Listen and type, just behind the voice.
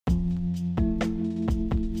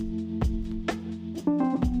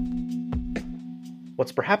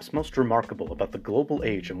What's perhaps most remarkable about the global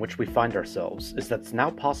age in which we find ourselves is that it's now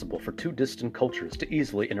possible for two distant cultures to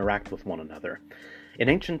easily interact with one another. In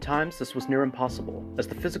ancient times, this was near impossible, as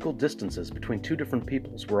the physical distances between two different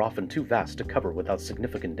peoples were often too vast to cover without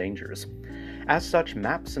significant dangers. As such,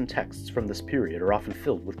 maps and texts from this period are often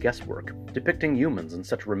filled with guesswork, depicting humans in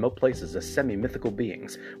such remote places as semi-mythical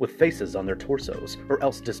beings, with faces on their torsos, or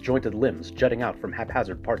else disjointed limbs jutting out from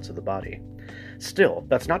haphazard parts of the body. Still,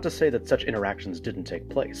 that's not to say that such interactions didn't take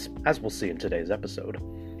place, as we'll see in today's episode.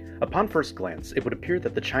 Upon first glance, it would appear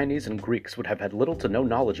that the Chinese and Greeks would have had little to no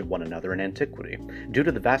knowledge of one another in antiquity, due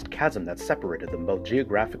to the vast chasm that separated them both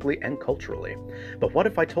geographically and culturally. But what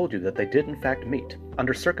if I told you that they did in fact meet,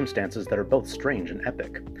 under circumstances that are both strange and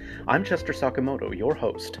epic? I'm Chester Sakamoto, your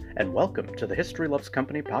host, and welcome to the History Loves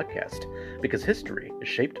Company podcast, because history is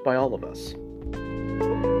shaped by all of us.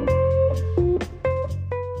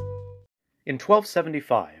 In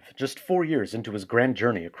 1275, just 4 years into his grand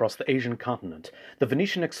journey across the Asian continent, the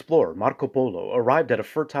Venetian explorer Marco Polo arrived at a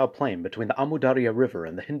fertile plain between the Amu Darya River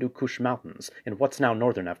and the Hindu Kush Mountains in what's now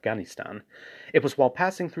northern Afghanistan. It was while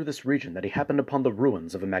passing through this region that he happened upon the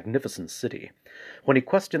ruins of a magnificent city. When he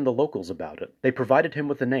questioned the locals about it, they provided him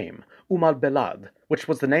with the name al-Belad, which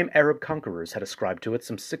was the name Arab conquerors had ascribed to it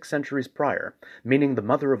some 6 centuries prior, meaning the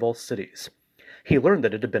mother of all cities. He learned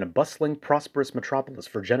that it had been a bustling, prosperous metropolis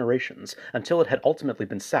for generations, until it had ultimately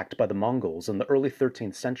been sacked by the Mongols in the early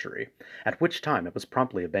 13th century, at which time it was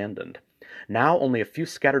promptly abandoned. Now only a few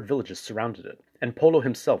scattered villages surrounded it, and Polo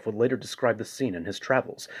himself would later describe the scene in his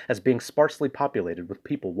travels as being sparsely populated with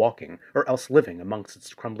people walking, or else living amongst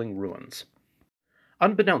its crumbling ruins.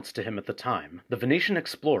 Unbeknownst to him at the time, the Venetian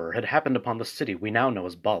explorer had happened upon the city we now know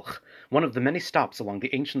as Balkh, one of the many stops along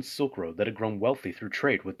the ancient Silk Road that had grown wealthy through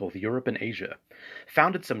trade with both Europe and Asia.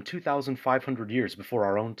 Founded some 2,500 years before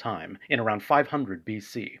our own time, in around 500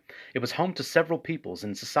 BC, it was home to several peoples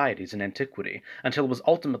and societies in antiquity, until it was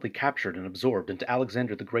ultimately captured and absorbed into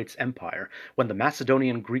Alexander the Great's empire when the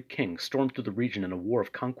Macedonian Greek king stormed through the region in a war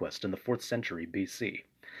of conquest in the 4th century BC.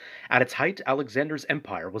 At its height, Alexander's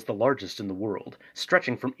empire was the largest in the world,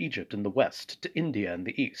 stretching from Egypt in the west to India in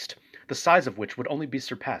the east, the size of which would only be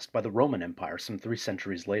surpassed by the Roman Empire some 3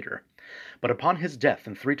 centuries later. But upon his death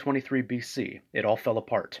in 323 BC, it all fell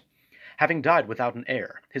apart. Having died without an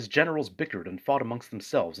heir, his generals bickered and fought amongst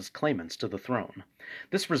themselves as claimants to the throne.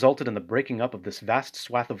 This resulted in the breaking up of this vast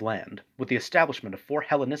swath of land, with the establishment of 4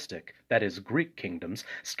 Hellenistic, that is, Greek kingdoms,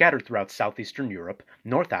 scattered throughout southeastern Europe,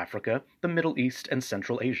 North Africa, the Middle East, and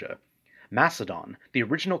Central Asia. Macedon, the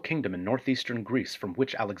original kingdom in northeastern Greece from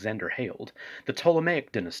which Alexander hailed, the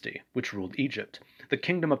Ptolemaic dynasty, which ruled Egypt, the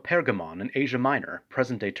kingdom of Pergamon in Asia Minor,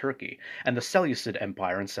 present-day Turkey, and the Seleucid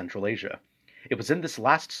Empire in Central Asia. It was in this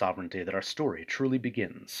last sovereignty that our story truly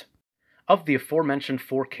begins. Of the aforementioned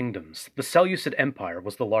 4 kingdoms, the Seleucid Empire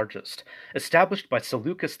was the largest. Established by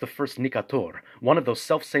Seleucus I Nicator, one of those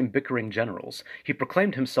selfsame bickering generals, he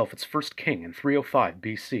proclaimed himself its first king in 305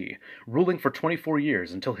 BC, ruling for 24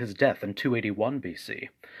 years until his death in 281 BC.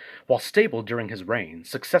 While stable during his reign,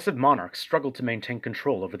 successive monarchs struggled to maintain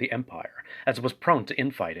control over the empire, as it was prone to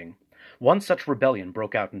infighting. One such rebellion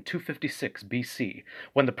broke out in 256 BC,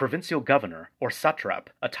 when the provincial governor, or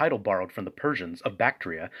satrap, a title borrowed from the Persians, of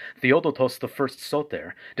Bactria, Theodotos I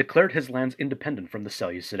Soter, declared his lands independent from the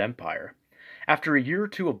Seleucid Empire. After a year or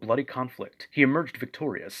 2 of bloody conflict, he emerged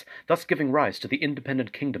victorious, thus giving rise to the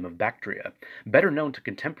independent kingdom of Bactria, better known to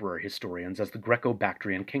contemporary historians as the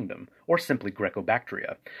Greco-Bactrian Kingdom, or simply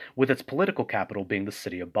Greco-Bactria, with its political capital being the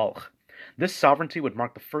city of Balkh. This sovereignty would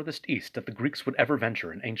mark the furthest east that the Greeks would ever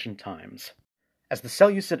venture in ancient times. As the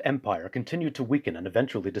Seleucid Empire continued to weaken and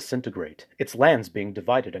eventually disintegrate, its lands being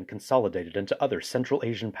divided and consolidated into other Central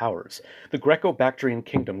Asian powers, the Greco-Bactrian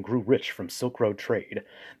kingdom grew rich from Silk Road trade.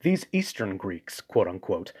 These Eastern Greeks,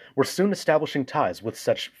 quote-unquote, were soon establishing ties with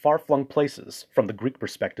such far-flung places, from the Greek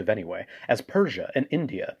perspective anyway, as Persia and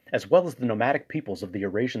India, as well as the nomadic peoples of the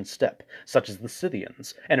Eurasian steppe, such as the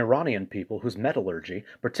Scythians, an Iranian people whose metallurgy,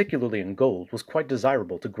 particularly in gold, was quite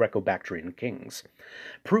desirable to Greco-Bactrian kings.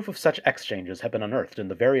 Proof of such exchanges have been unearthed in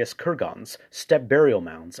the various kurgans, steppe burial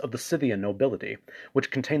mounds of the Scythian nobility, which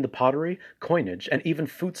contain the pottery, coinage, and even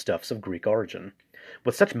foodstuffs of Greek origin.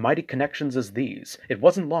 With such mighty connections as these, it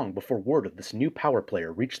wasn't long before word of this new power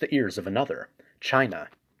player reached the ears of another, China.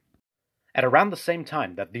 At around the same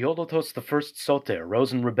time that Theodotos I Soter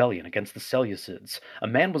rose in rebellion against the Seleucids, a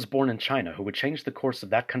man was born in China who would change the course of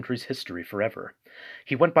that country's history forever.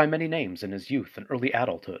 He went by many names in his youth and early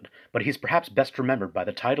adulthood, but he's perhaps best remembered by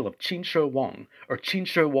the title of Qin Shi Huang, or Qin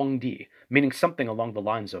Shi Huangdi, meaning something along the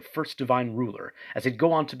lines of First Divine Ruler, as he'd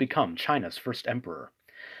go on to become China's first emperor.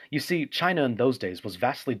 You see, China in those days was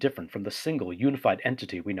vastly different from the single, unified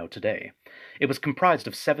entity we know today. It was comprised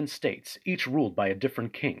of 7 states, each ruled by a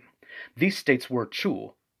different king. These states were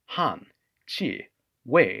Chu, Han, Qi,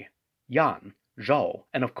 Wei, Yan, Zhao,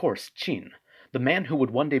 and of course Qin. The man who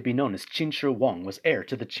would one day be known as Qin Shi Huang was heir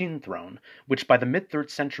to the Qin throne, which by the mid-3rd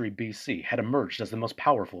century BC had emerged as the most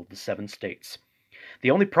powerful of the 7 states.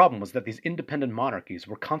 The only problem was that these independent monarchies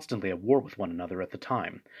were constantly at war with one another at the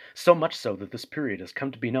time, so much so that this period has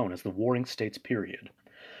come to be known as the Warring States period.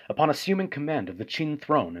 Upon assuming command of the Qin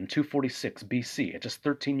throne in 246 BC at just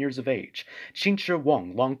 13 years of age, Qin Shi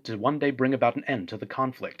Huang longed to one day bring about an end to the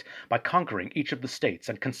conflict by conquering each of the states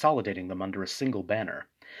and consolidating them under a single banner.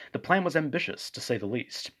 The plan was ambitious, to say the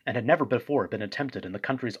least, and had never before been attempted in the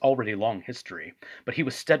country's already long history, but he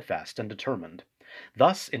was steadfast and determined.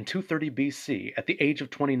 Thus, in 230 BC, at the age of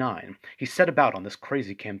 29, he set about on this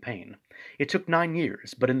crazy campaign. It took 9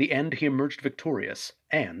 years, but in the end he emerged victorious,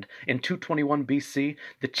 and, in 221 BC,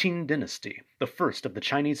 the Qin dynasty, the first of the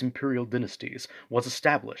Chinese imperial dynasties, was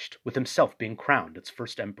established, with himself being crowned its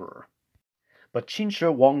first emperor. But Qin Shi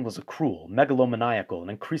Huang was a cruel, megalomaniacal, and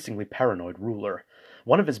increasingly paranoid ruler.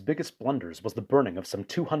 One of his biggest blunders was the burning of some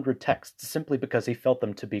 200 texts simply because he felt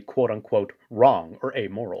them to be quote-unquote wrong or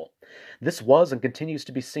amoral. This was and continues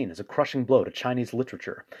to be seen as a crushing blow to Chinese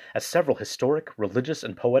literature, as several historic, religious,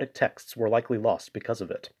 and poetic texts were likely lost because of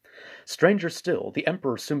it. Stranger still, the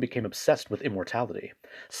emperor soon became obsessed with immortality.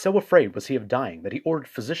 So afraid was he of dying that he ordered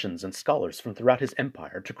physicians and scholars from throughout his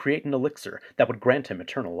empire to create an elixir that would grant him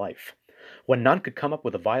eternal life. When none could come up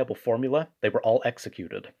with a viable formula, they were all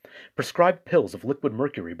executed. Prescribed pills of liquid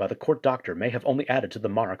mercury by the court doctor may have only added to the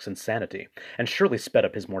monarch's insanity, and surely sped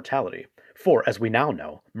up his mortality, for, as we now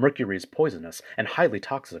know, mercury is poisonous and highly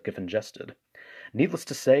toxic if ingested. Needless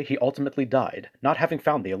to say, he ultimately died, not having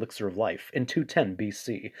found the elixir of life, in 210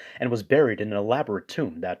 BC, and was buried in an elaborate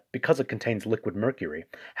tomb that, because it contains liquid mercury,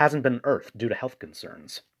 hasn't been unearthed due to health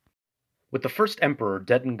concerns. With the first emperor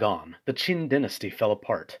dead and gone, the Qin dynasty fell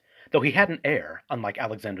apart. Though he had an heir, unlike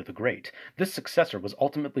Alexander the Great, this successor was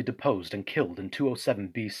ultimately deposed and killed in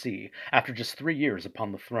 207 BC, after just 3 years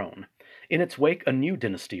upon the throne. In its wake, a new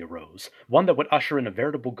dynasty arose, one that would usher in a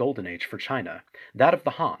veritable golden age for China, that of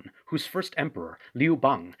the Han, whose first emperor, Liu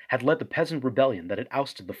Bang, had led the peasant rebellion that had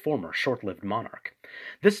ousted the former short-lived monarch.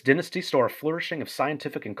 This dynasty saw a flourishing of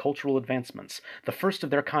scientific and cultural advancements, the first of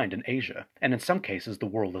their kind in Asia, and in some cases the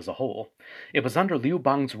world as a whole. It was under Liu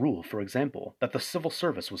Bang's rule, for example, that the civil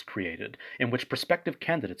service was created, in which prospective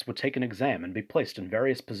candidates would take an exam and be placed in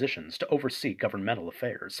various positions to oversee governmental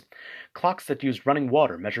affairs. Clocks that used running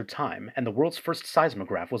water measured time, and the world's first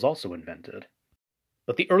seismograph was also invented.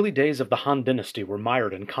 But the early days of the Han dynasty were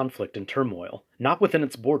mired in conflict and turmoil, not within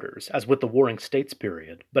its borders, as with the Warring States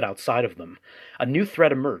period, but outside of them. A new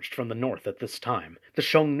threat emerged from the north at this time, the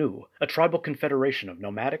Xiongnu, a tribal confederation of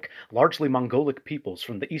nomadic, largely Mongolic peoples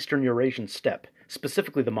from the eastern Eurasian steppe,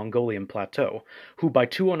 specifically the Mongolian plateau, who by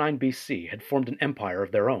 209 BC had formed an empire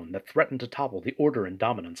of their own that threatened to topple the order and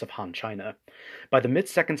dominance of Han China. By the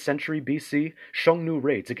mid-2nd century BC, Xiongnu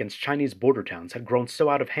raids against Chinese border towns had grown so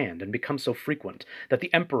out of hand and become so frequent that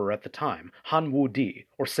the emperor at the time, Han Wudi,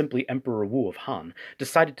 or simply Emperor Wu of Han,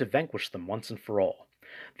 decided to vanquish them once and for all.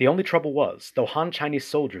 The only trouble was, though Han Chinese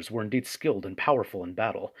soldiers were indeed skilled and powerful in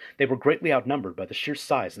battle, they were greatly outnumbered by the sheer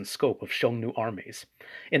size and scope of Xiongnu armies.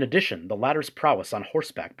 In addition, the latter's prowess on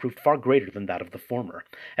horseback proved far greater than that of the former,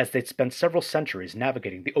 as they'd spent several centuries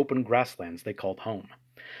navigating the open grasslands they called home.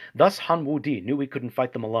 Thus Han Wudi knew he couldn't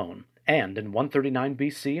fight them alone, and in 139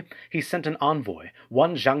 BC, he sent an envoy,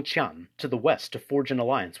 one Zhang Qian, to the west to forge an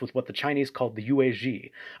alliance with what the Chinese called the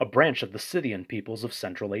Yuezhi, a branch of the Scythian peoples of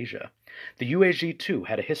Central Asia. The Yuezhi too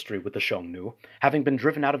had a history with the Xiongnu, having been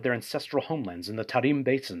driven out of their ancestral homelands in the Tarim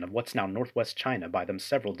Basin of what's now northwest China by them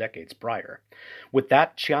several decades prior. With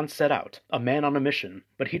that, Qian set out, a man on a mission,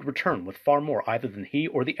 but he'd return with far more either than he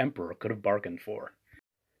or the emperor could have bargained for.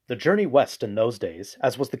 The journey west in those days,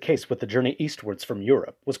 as was the case with the journey eastwards from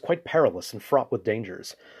Europe, was quite perilous and fraught with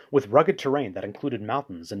dangers, with rugged terrain that included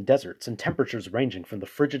mountains and deserts and temperatures ranging from the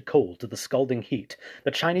frigid cold to the scalding heat.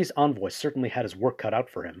 The Chinese envoy certainly had his work cut out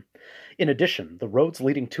for him. In addition, the roads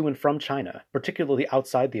leading to and from China, particularly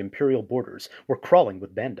outside the imperial borders, were crawling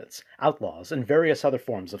with bandits, outlaws, and various other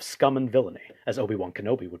forms of scum and villainy, as Obi-Wan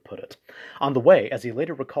Kenobi would put it. On the way, as he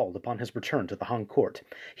later recalled upon his return to the Han court,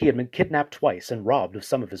 he had been kidnapped twice and robbed of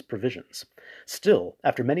some of his provisions. Still,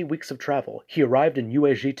 after many weeks of travel, he arrived in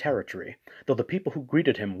Yuezhi territory, though the people who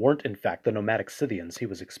greeted him weren't in fact the nomadic Scythians he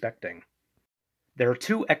was expecting. There are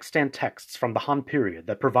two extant texts from the Han period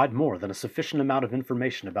that provide more than a sufficient amount of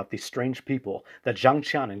information about these strange people that Zhang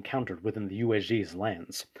Qian encountered within the Yuezhi's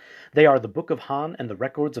lands. They are the Book of Han and the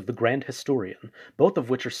Records of the Grand Historian, both of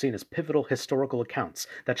which are seen as pivotal historical accounts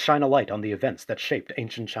that shine a light on the events that shaped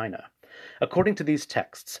ancient China. According to these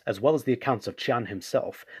texts, as well as the accounts of Qian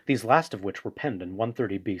himself, these last of which were penned in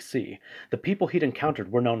 130 BC, the people he'd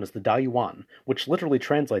encountered were known as the Dayuan, which literally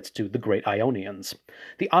translates to the Great Ionians.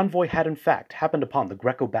 The envoy had in fact happened upon the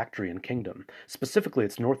Greco-Bactrian kingdom, specifically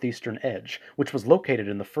its northeastern edge, which was located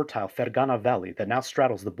in the fertile Fergana Valley that now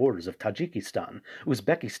straddles the borders of Tajikistan,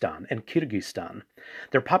 Uzbekistan, and Kyrgyzstan.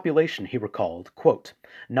 Their population, he recalled, quote,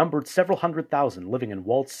 numbered several 100,000 living in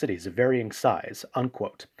walled cities of varying size,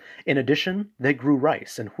 unquote. In addition, they grew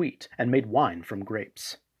rice and wheat and made wine from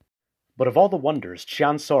grapes. But of all the wonders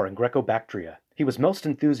Qian saw in Greco-Bactria, he was most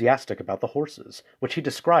enthusiastic about the horses, which he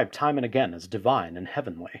described time and again as divine and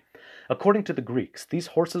heavenly. According to the Greeks, these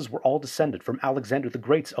horses were all descended from Alexander the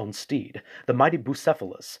Great's own steed, the mighty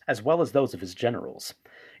Bucephalus, as well as those of his generals.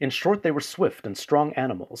 In short, they were swift and strong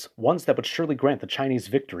animals, ones that would surely grant the Chinese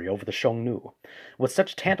victory over the Xiongnu. With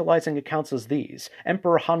such tantalizing accounts as these,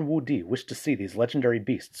 Emperor Han Wudi wished to see these legendary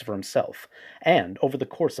beasts for himself, and, over the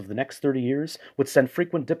course of the next 30 years, would send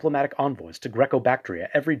frequent diplomatic envoys to Greco-Bactria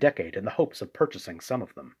every decade in the hopes of purchasing some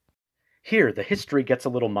of them. Here, the history gets a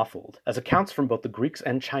little muffled, as accounts from both the Greeks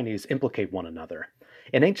and Chinese implicate one another.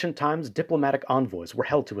 In ancient times, diplomatic envoys were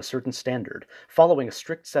held to a certain standard, following a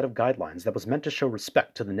strict set of guidelines that was meant to show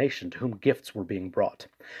respect to the nation to whom gifts were being brought.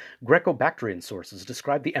 Greco-Bactrian sources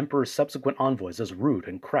describe the emperor's subsequent envoys as rude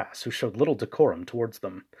and crass, who showed little decorum towards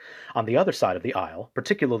them. On the other side of the aisle,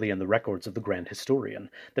 particularly in the records of the Grand Historian,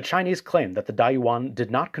 the Chinese claimed that the Dayuan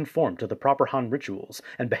did not conform to the proper Han rituals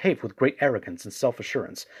and behaved with great arrogance and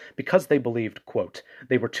self-assurance, because they believed, quote,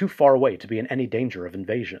 they were too far away to be in any danger of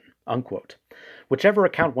invasion, unquote. Whichever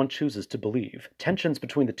account one chooses to believe, tensions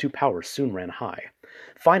between the two powers soon ran high.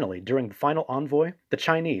 Finally, during the final envoy, the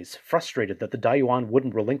Chinese, frustrated that the Dayuan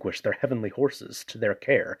wouldn't relinquish their heavenly horses to their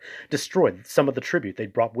care, destroyed some of the tribute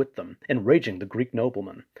they'd brought with them, enraging the Greek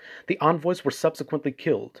noblemen. The envoys were subsequently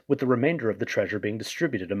killed, with the remainder of the treasure being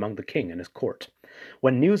distributed among the king and his court.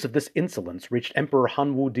 When news of this insolence reached Emperor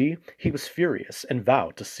Han Wudi, he was furious and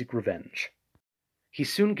vowed to seek revenge. He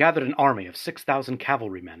soon gathered an army of 6,000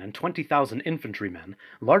 cavalrymen and 20,000 infantrymen,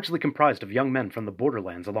 largely comprised of young men from the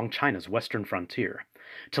borderlands along China's western frontier.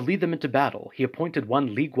 To lead them into battle, he appointed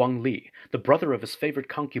one Li Guangli, the brother of his favorite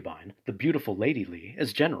concubine, the beautiful Lady Li,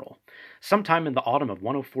 as general. Sometime in the autumn of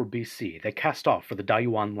 104 BC, they cast off for the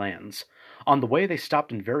Dayuan lands. On the way, they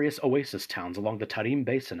stopped in various oasis towns along the Tarim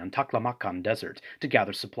Basin and Taklamakan Desert to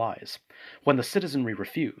gather supplies. When the citizenry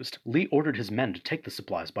refused, Li ordered his men to take the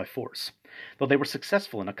supplies by force. Though they were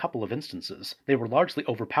successful in a couple of instances, they were largely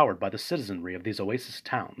overpowered by the citizenry of these oasis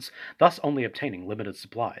towns, thus only obtaining limited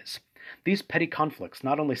supplies. These petty conflicts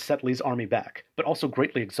not only set Li's army back, but also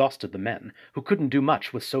greatly exhausted the men, who couldn't do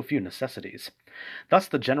much with so few necessities. Thus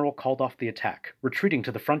the general called off the attack, retreating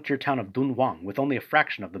to the frontier town of Dunhuang with only a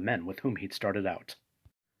fraction of the men with whom he'd started out.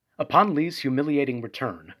 Upon Li's humiliating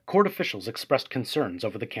return, court officials expressed concerns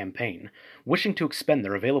over the campaign. Wishing to expend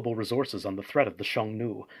their available resources on the threat of the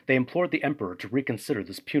Xiongnu, they implored the emperor to reconsider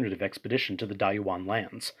this punitive expedition to the Dayuan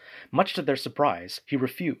lands. Much to their surprise, he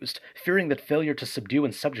refused, fearing that failure to subdue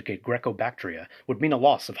and subjugate Greco-Bactria would mean a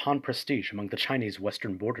loss of Han prestige among the Chinese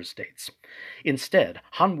western border states. Instead,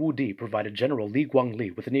 Han Wudi provided General Li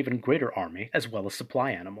Guangli with an even greater army as well as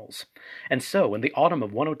supply animals. And so, in the autumn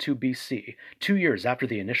of 102 BC, 2 years after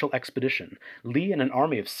the initial expedition, Li and an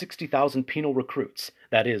army of 60,000 penal recruits,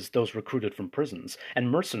 that is, those recruited from prisons,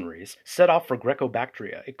 and mercenaries, set off for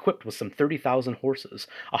Greco-Bactria, equipped with some 30,000 horses,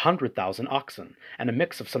 100,000 oxen, and a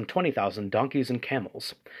mix of some 20,000 donkeys and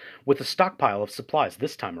camels. With a stockpile of supplies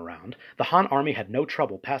this time around, the Han army had no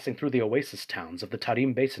trouble passing through the oasis towns of the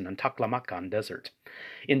Tarim Basin and Taklamakan Desert.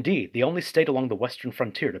 Indeed, the only state along the western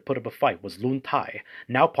frontier to put up a fight was Lun Tai,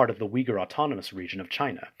 now part of the Uyghur Autonomous Region of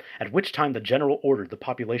China, at which time the general ordered the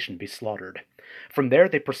population be slaughtered. From there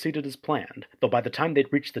they proceeded as planned, though by the time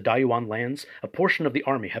they'd reached the Dayuan lands, a portion of the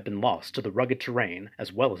army had been lost to the rugged terrain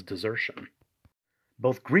as well as desertion.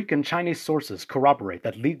 Both Greek and Chinese sources corroborate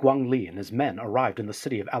that Li Guangli and his men arrived in the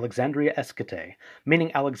city of Alexandria Escate,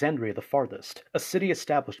 meaning Alexandria the Farthest, a city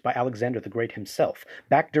established by Alexander the Great himself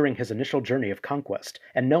back during his initial journey of conquest,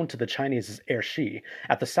 and known to the Chinese as Ershi,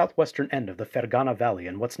 at the southwestern end of the Fergana Valley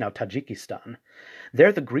in what's now Tajikistan.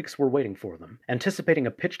 There the Greeks were waiting for them, anticipating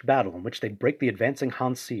a pitched battle in which they'd break the advancing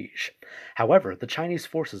Han siege. However, the Chinese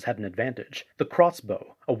forces had an advantage, the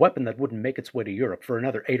crossbow, a weapon that wouldn't make its way to Europe for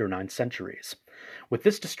another 8 or 9 centuries. With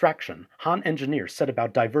this distraction, Han engineers set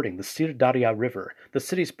about diverting the Sir Darya River, the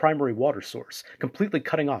city's primary water source, completely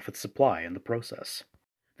cutting off its supply in the process.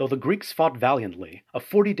 Though the Greeks fought valiantly, a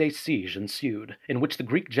 40-day siege ensued, in which the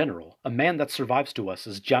Greek general, a man that survives to us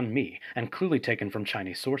as Jian Mi, and clearly taken from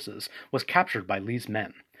Chinese sources, was captured by Li's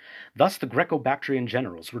men. Thus the Greco-Bactrian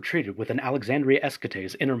generals retreated within Alexandria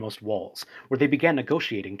Escate's innermost walls, where they began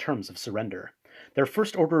negotiating terms of surrender. Their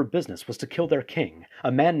first order of business was to kill their king,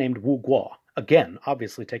 a man named Wu Guo, again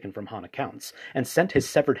obviously taken from Han accounts, and sent his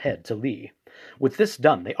severed head to Li. With this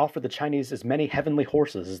done, they offered the Chinese as many heavenly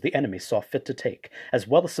horses as the enemy saw fit to take, as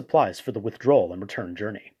well as supplies for the withdrawal and return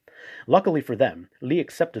journey. Luckily for them, Li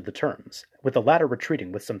accepted the terms, with the latter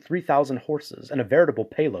retreating with some 3,000 horses and a veritable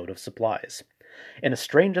payload of supplies. In a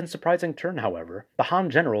strange and surprising turn, however, the Han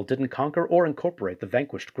general didn't conquer or incorporate the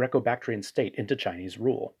vanquished Greco-Bactrian state into Chinese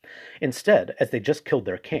rule. Instead, as they just killed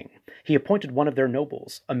their king, he appointed one of their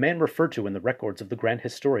nobles, a man referred to in the records of the grand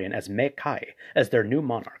historian as Mei Kai, as their new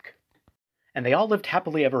monarch. And they all lived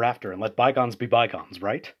happily ever after and let bygones be bygones,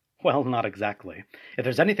 right? Well, not exactly. If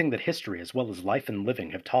there's anything that history as well as life and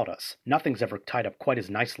living have taught us, nothing's ever tied up quite as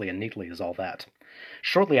nicely and neatly as all that.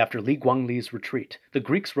 Shortly after Li Guangli's retreat, the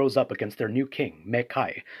Greeks rose up against their new king, Mei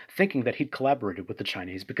Kai, thinking that he'd collaborated with the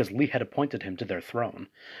Chinese because Li had appointed him to their throne.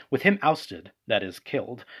 With him ousted, that is,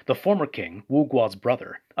 killed, the former king, Wu Guo's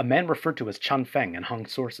brother, a man referred to as Chan Feng in Han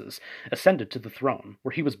sources, ascended to the throne,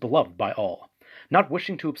 where he was beloved by all. Not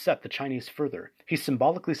wishing to upset the Chinese further, he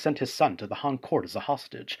symbolically sent his son to the Han court as a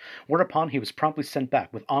hostage, whereupon he was promptly sent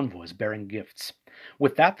back with envoys bearing gifts.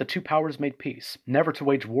 With that, the two powers made peace, never to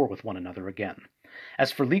wage war with one another again.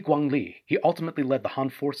 As for Li Guangli, he ultimately led the Han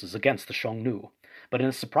forces against the Xiongnu, but in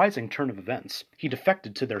a surprising turn of events, he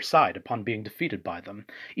defected to their side upon being defeated by them,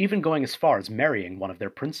 even going as far as marrying one of their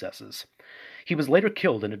princesses. He was later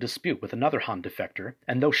killed in a dispute with another Han defector,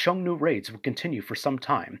 and though Xiongnu raids would continue for some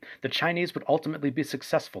time, the Chinese would ultimately be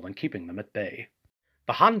successful in keeping them at bay.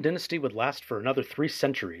 The Han dynasty would last for another 3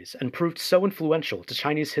 centuries, and proved so influential to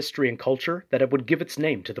Chinese history and culture that it would give its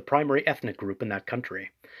name to the primary ethnic group in that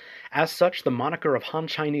country. As such, the moniker of Han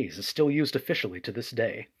Chinese is still used officially to this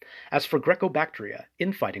day. As for Greco-Bactria,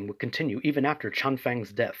 infighting would continue even after Chan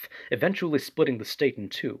Feng's death, eventually splitting the state in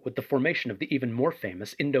two with the formation of the even more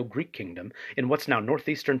famous Indo-Greek kingdom in what's now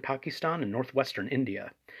northeastern Pakistan and northwestern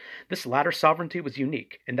India. This latter sovereignty was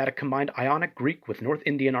unique in that it combined Ionic Greek with North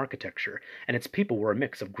Indian architecture, and its people were a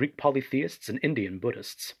mix of Greek polytheists and Indian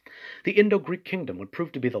Buddhists. The Indo-Greek kingdom would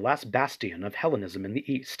prove to be the last bastion of Hellenism in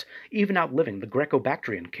the East, even outliving the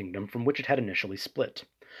Greco-Bactrian kingdom from which it had initially split.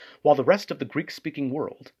 While the rest of the Greek-speaking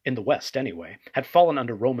world, in the West anyway, had fallen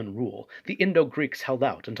under Roman rule, the Indo-Greeks held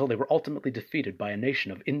out until they were ultimately defeated by a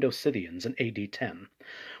nation of Indo-Scythians in AD 10.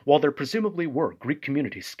 While there presumably were Greek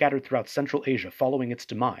communities scattered throughout Central Asia following its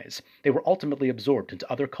demise, they were ultimately absorbed into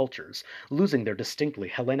other cultures, losing their distinctly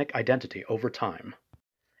Hellenic identity over time.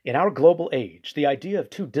 In our global age, the idea of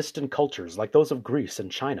two distant cultures like those of Greece and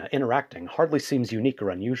China interacting hardly seems unique or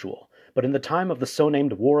unusual, but in the time of the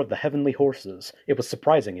so-named War of the Heavenly Horses, it was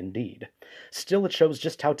surprising indeed. Still, it shows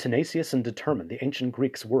just how tenacious and determined the ancient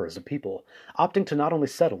Greeks were as a people, opting to not only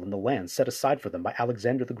settle in the lands set aside for them by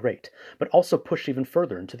Alexander the Great, but also push even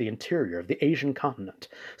further into the interior of the Asian continent,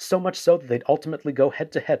 so much so that they'd ultimately go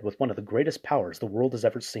head-to-head with one of the greatest powers the world has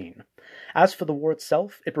ever seen. As for the war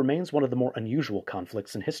itself, it remains one of the more unusual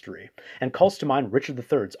conflicts in history, and calls to mind Richard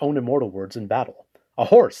III's own immortal words in battle. A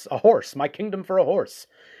horse! My kingdom for a horse!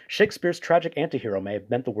 Shakespeare's tragic antihero may have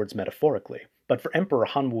meant the words metaphorically, but for Emperor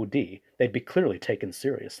Han Wu-di, they'd be clearly taken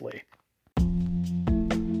seriously.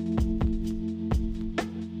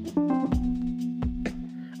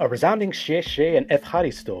 A resounding xie and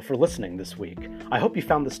efharisto for listening this week. I hope you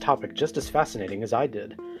found this topic just as fascinating as I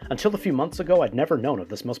did. Until a few months ago, I'd never known of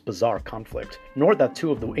this most bizarre conflict, nor that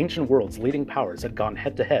two of the ancient world's leading powers had gone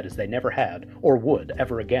head-to-head as they never had, or would,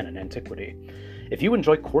 ever again in antiquity. If you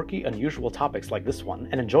enjoy quirky, unusual topics like this one,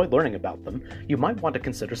 and enjoy learning about them, you might want to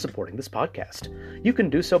consider supporting this podcast. You can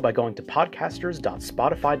do so by going to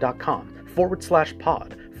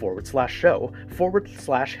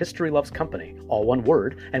podcasters.spotify.com/pod/show/History Loves Company, all one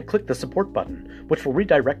word, and click the support button, which will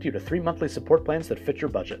redirect you to 3 monthly support plans that fit your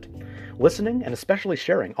budget. Listening, and especially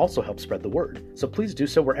sharing, also helps spread the word, so please do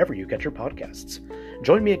so wherever you get your podcasts.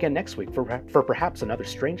 Join me again next week for perhaps another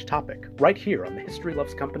strange topic, right here on the History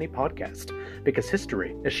Loves Company podcast, because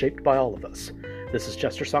history is shaped by all of us. This is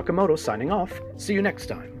Chester Sakamoto signing off. See you next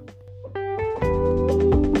time.